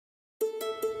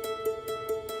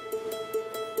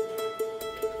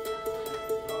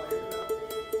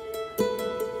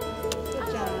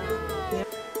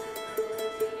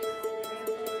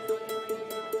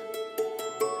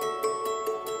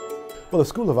Well, the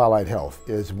School of Allied Health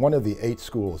is one of the 8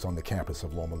 schools on the campus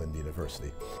of Loma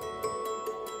University.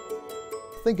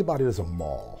 Think about it as a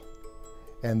mall.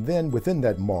 And then within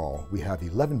that mall, we have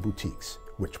 11 boutiques,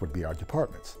 which would be our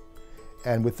departments.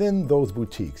 And within those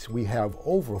boutiques, we have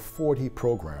over 40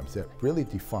 programs that really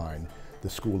define the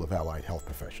School of Allied Health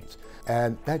Professions.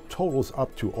 And that totals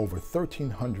up to over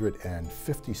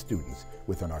 1,350 students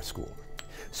within our school.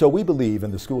 So we believe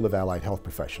in the School of Allied Health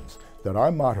Professions that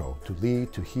our motto, to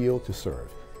lead, to heal, to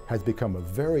serve, has become a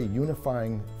very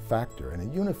unifying factor and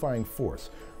a unifying force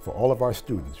for all of our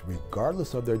students,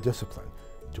 regardless of their discipline,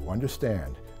 to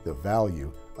understand the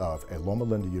value of a Loma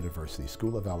Linda University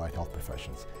School of Allied Health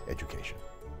Professions education.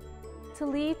 To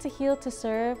lead, to heal, to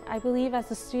serve, I believe as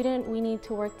a student we need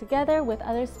to work together with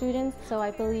other students, so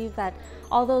I believe that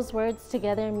all those words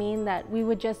together mean that we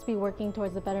would just be working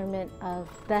towards the betterment of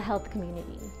the health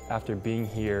community. After being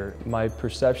here, my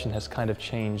perception has kind of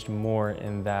changed more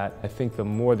in that I think the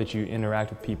more that you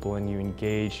interact with people and you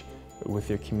engage with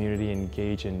your community,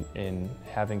 engage in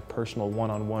having personal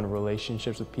one-on-one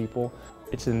relationships with people,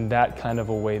 it's in that kind of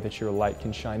a way that your light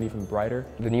can shine even brighter.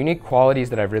 The unique qualities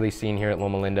that I've really seen here at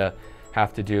Loma Linda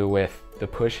have to do with the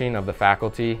pushing of the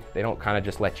faculty. They don't kind of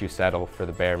just let you settle for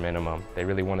the bare minimum. They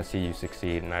really want to see you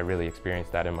succeed, and I really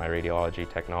experienced that in my radiology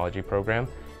technology program.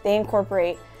 They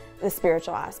incorporate the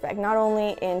spiritual aspect, not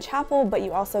only in chapel, but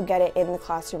you also get it in the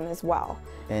classroom as well.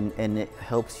 And it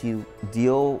helps you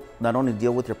not only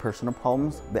deal with your personal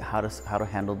problems, but how to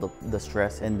handle the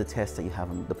stress and the tests that you have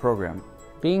in the program.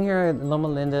 Being here at Loma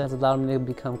Linda has allowed me to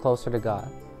become closer to God.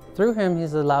 Through Him,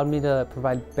 He's allowed me to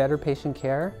provide better patient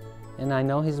care, and I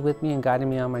know He's with me and guiding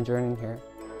me on my journey here.